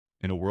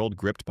in a world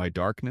gripped by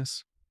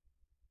darkness?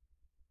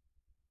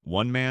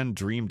 One man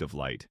dreamed of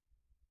light.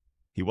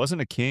 He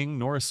wasn't a king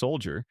nor a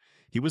soldier.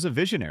 He was a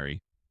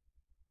visionary,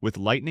 with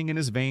lightning in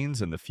his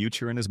veins and the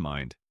future in his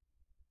mind.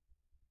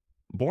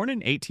 Born in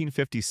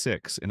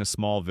 1856 in a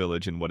small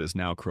village in what is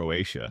now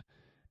Croatia,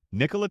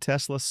 Nikola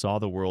Tesla saw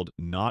the world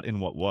not in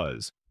what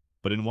was,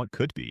 but in what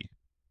could be.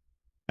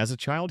 As a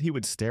child, he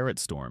would stare at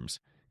storms,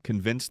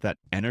 convinced that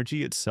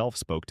energy itself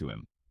spoke to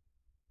him.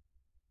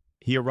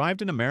 He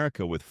arrived in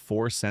America with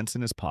 4 cents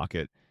in his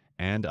pocket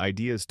and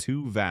ideas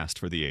too vast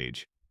for the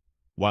age.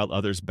 While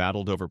others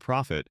battled over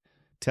profit,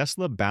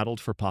 Tesla battled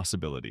for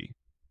possibility.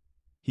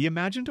 He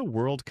imagined a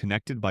world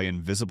connected by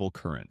invisible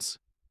currents,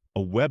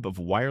 a web of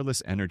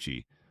wireless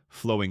energy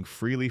flowing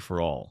freely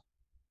for all.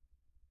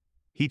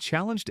 He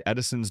challenged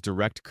Edison's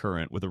direct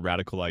current with a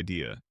radical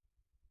idea: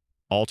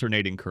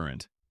 alternating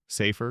current,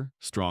 safer,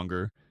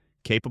 stronger,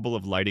 capable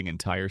of lighting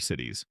entire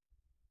cities.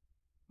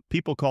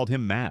 People called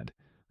him mad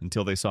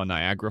until they saw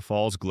Niagara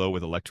Falls glow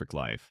with electric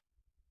life.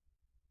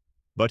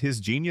 But his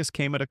genius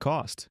came at a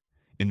cost.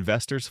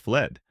 Investors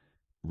fled.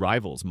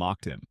 Rivals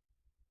mocked him.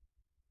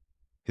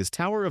 His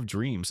Tower of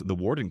Dreams, the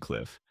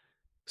Wardenclyffe,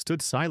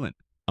 stood silent,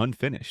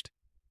 unfinished.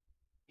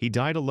 He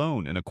died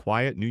alone in a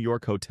quiet New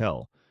York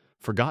hotel,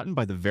 forgotten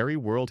by the very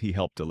world he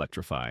helped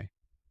electrify.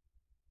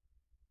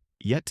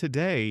 Yet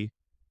today,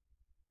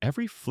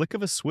 every flick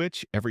of a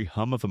switch, every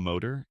hum of a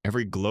motor,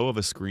 every glow of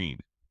a screen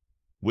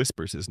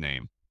whispers his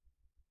name.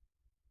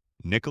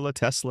 Nikola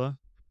Tesla,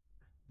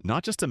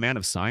 not just a man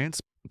of science,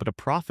 but a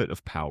prophet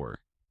of power,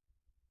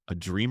 a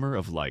dreamer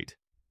of light,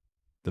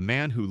 the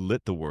man who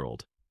lit the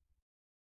world,